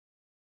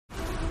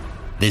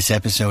This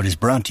episode is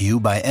brought to you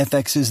by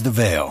FX's The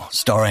Veil,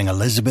 starring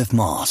Elizabeth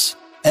Moss.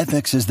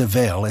 FX's The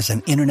Veil is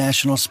an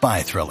international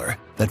spy thriller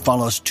that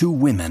follows two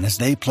women as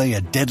they play a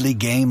deadly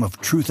game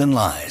of truth and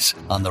lies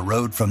on the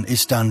road from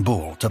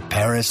Istanbul to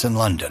Paris and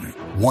London.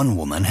 One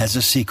woman has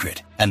a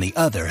secret, and the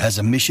other has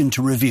a mission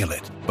to reveal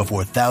it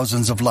before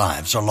thousands of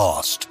lives are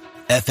lost.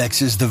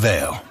 FX's The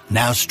Veil,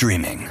 now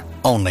streaming,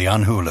 only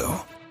on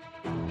Hulu.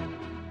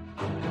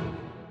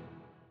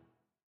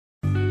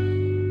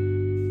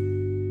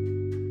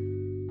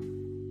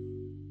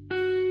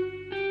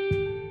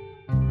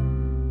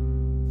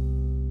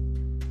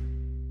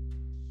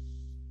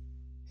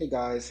 Hey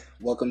guys,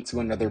 welcome to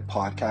another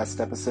podcast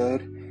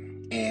episode,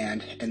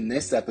 and in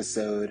this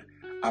episode,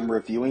 I'm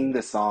reviewing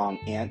the song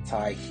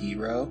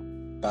Anti-Hero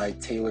by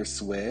Taylor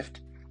Swift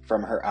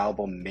from her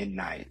album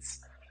Midnights.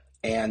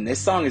 And this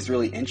song is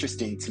really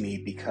interesting to me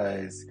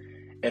because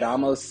it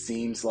almost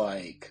seems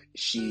like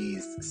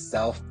she's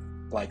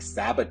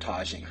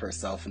sabotaging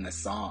herself in the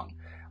song.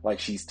 Like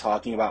she's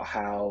talking about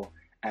how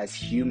as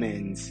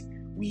humans,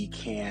 we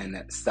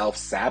can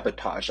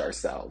self-sabotage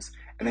ourselves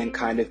and then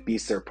kind of be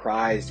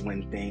surprised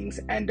when things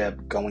end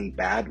up going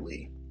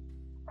badly.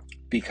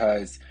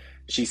 Because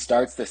she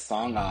starts the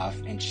song off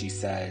and she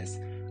says,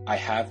 I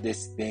have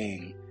this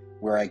thing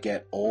where I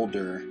get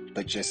older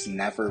but just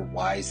never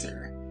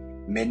wiser.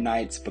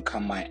 Midnights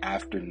become my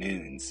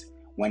afternoons.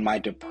 When my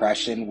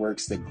depression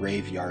works the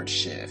graveyard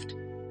shift,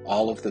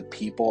 all of the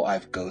people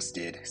I've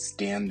ghosted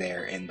stand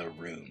there in the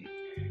room.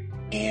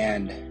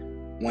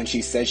 And when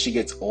she says she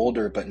gets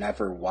older but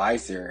never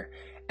wiser,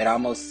 it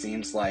almost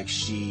seems like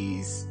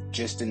she's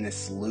just in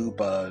this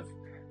loop of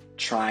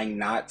trying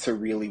not to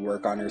really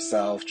work on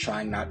herself,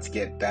 trying not to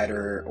get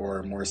better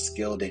or more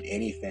skilled at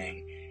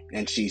anything.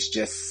 And she's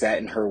just set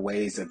in her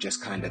ways of just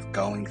kind of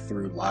going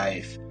through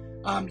life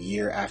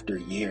year after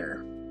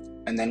year.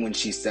 And then when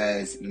she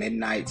says,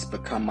 midnights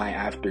become my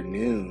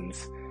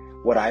afternoons,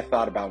 what I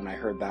thought about when I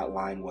heard that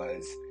line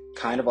was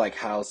kind of like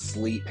how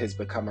sleep has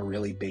become a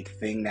really big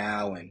thing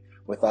now, and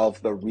with all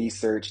of the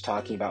research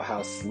talking about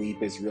how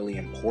sleep is really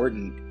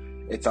important,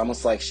 it's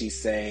almost like she's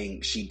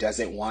saying she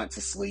doesn't want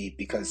to sleep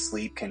because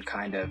sleep can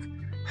kind of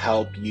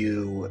help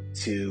you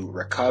to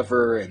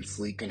recover and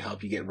sleep can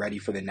help you get ready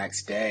for the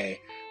next day.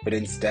 But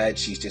instead,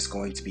 she's just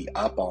going to be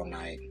up all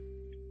night.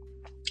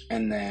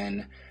 And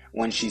then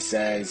when she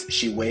says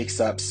she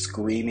wakes up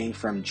screaming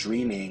from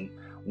dreaming,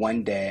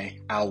 one day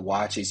I'll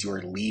watch as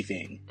you're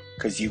leaving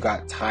because you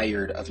got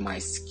tired of my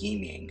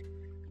scheming.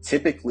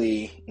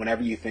 Typically,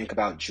 whenever you think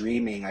about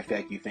dreaming, I feel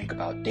like you think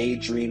about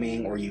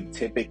daydreaming, or you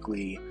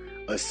typically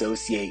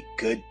associate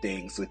good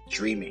things with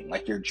dreaming.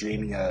 Like you're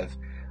dreaming of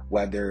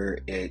whether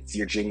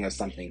you're dreaming of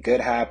something good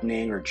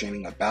happening or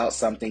dreaming about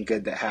something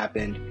good that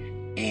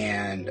happened.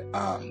 And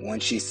when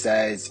she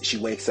says she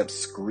wakes up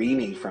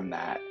screaming from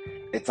that,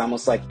 it's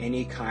almost like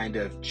any kind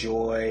of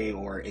joy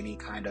or any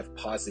kind of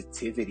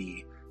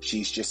positivity,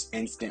 she's just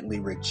instantly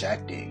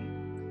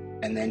rejecting.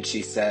 And then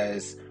she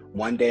says,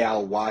 one day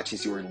I'll watch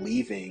as you're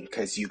leaving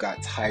because you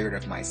got tired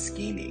of my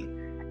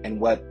scheming. And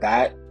what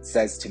that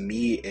says to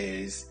me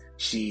is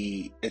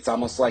it's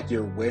almost like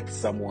you're with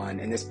someone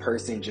and this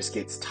person just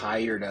gets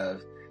tired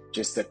of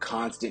just the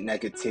constant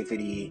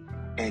negativity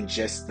and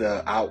just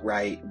the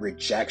outright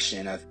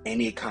rejection of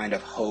any kind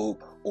of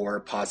hope or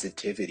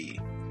positivity.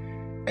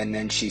 And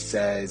then she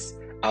says,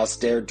 I'll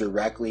stare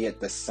directly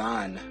at the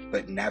sun,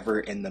 but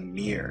never in the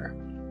mirror.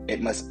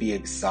 It must be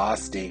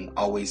exhausting,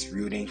 always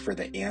rooting for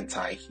the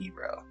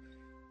anti-hero.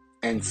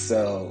 And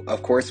so,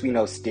 of course, we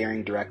know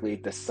staring directly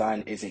at the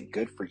sun isn't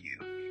good for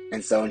you.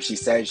 And so when she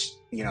says,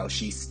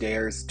 she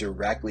stares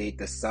directly at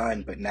the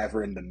sun, but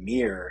never in the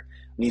mirror,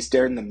 when you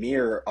stare in the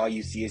mirror, all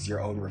you see is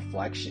your own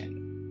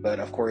reflection. But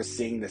of course,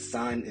 seeing the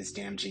sun is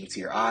damaging to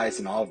your eyes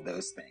and all of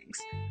those things.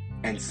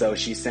 And so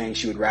she's saying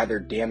she would rather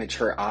damage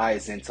her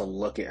eyes than to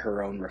look at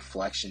her own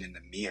reflection in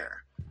the mirror.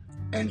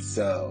 And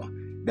so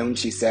then when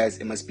she says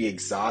it must be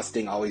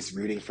exhausting, always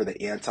rooting for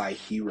the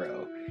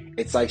anti-hero,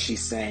 it's like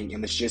she's saying it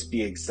must just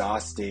be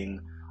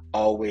exhausting,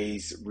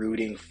 always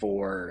rooting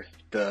for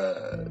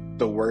the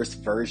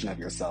worst version of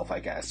yourself, I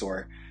guess,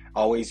 or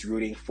always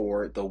rooting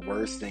for the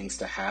worst things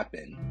to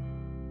happen.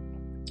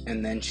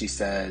 And then she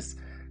says,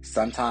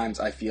 sometimes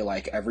I feel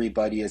like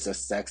everybody is a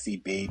sexy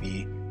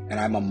baby and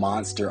I'm a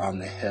monster on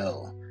the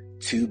hill,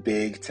 too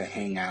big to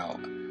hang out,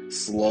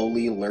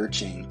 slowly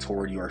lurching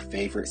toward your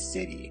favorite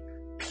city,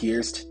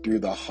 pierced through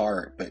the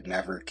heart but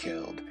never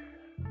killed.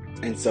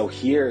 And so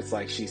here it's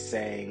like she's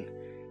saying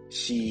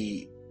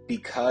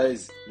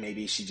because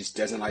maybe she just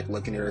doesn't like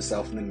looking at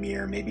herself in the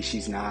mirror, maybe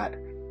she's not,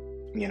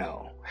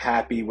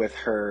 happy with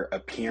her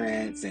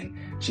appearance, and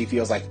she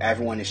feels like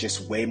everyone is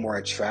just way more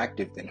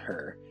attractive than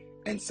her.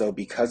 And so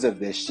because of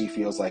this, she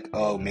feels like,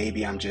 oh,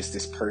 maybe I'm just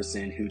this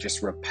person who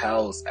just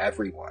repels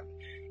everyone.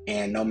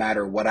 And no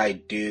matter what I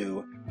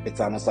do, it's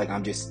almost like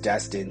I'm just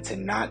destined to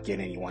not get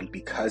anyone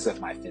because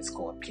of my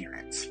physical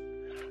appearance.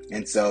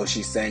 And so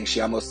she's saying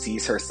she almost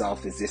sees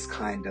herself as this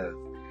kind of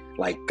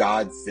like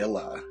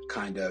Godzilla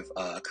kind of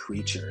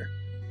creature.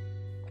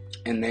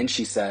 And then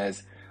she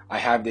says, I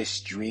have this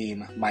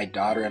dream. My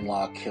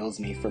daughter-in-law kills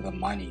me for the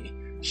money.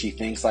 She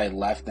thinks I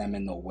left them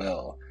in the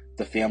will.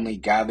 The family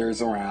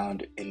gathers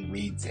around and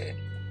reads it.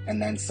 And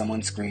then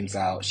someone screams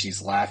out,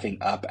 she's laughing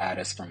up at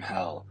us from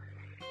hell.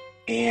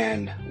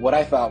 And what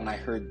I thought when I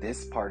heard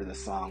this part of the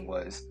song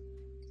was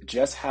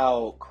just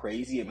how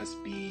crazy it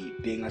must be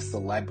being a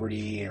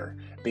celebrity or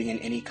being in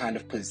any kind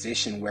of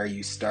position where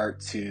you start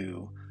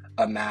to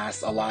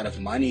amass a lot of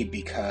money,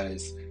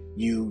 because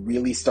you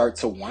really start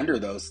to wonder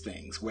those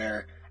things,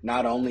 where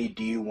not only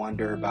do you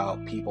wonder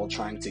about people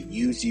trying to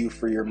use you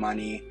for your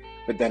money,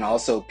 but then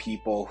also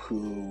people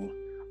who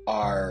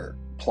are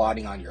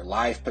plotting on your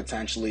life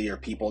potentially, or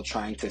people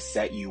trying to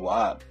set you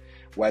up,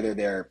 whether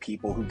they're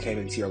people who came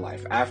into your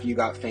life after you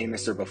got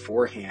famous or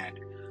beforehand,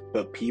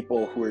 but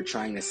people who are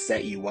trying to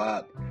set you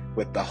up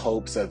with the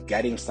hopes of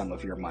getting some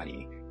of your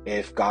money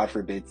if, God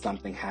forbid,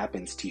 something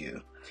happens to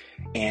you.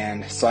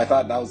 And so I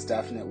thought that was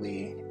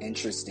definitely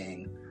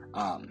interesting,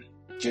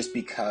 just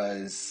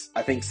because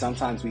I think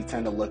sometimes we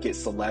tend to look at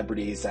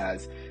celebrities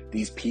as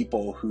these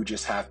people who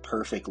just have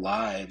perfect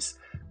lives,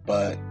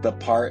 but the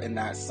part in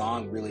that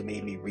song really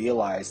made me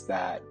realize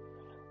that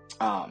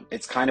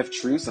it's kind of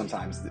true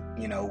sometimes,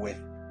 you know, with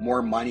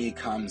more money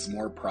comes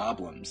more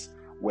problems,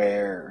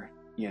 where,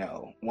 you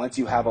know, once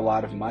you have a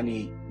lot of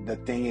money, the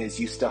thing is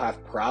you still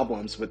have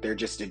problems, but they're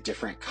just a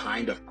different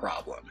kind of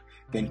problem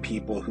than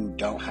people who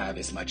don't have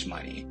as much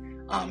money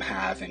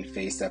have and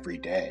face every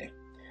day.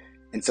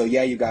 And so,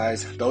 yeah, you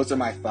guys, those are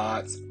my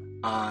thoughts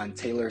on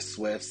Taylor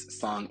Swift's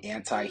song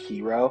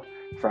Anti-Hero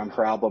from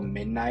her album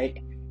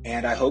Midnight.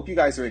 And I hope you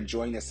guys are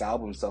enjoying this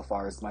album so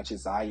far as much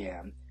as I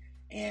am.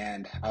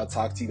 And I'll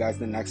talk to you guys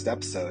in the next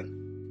episode.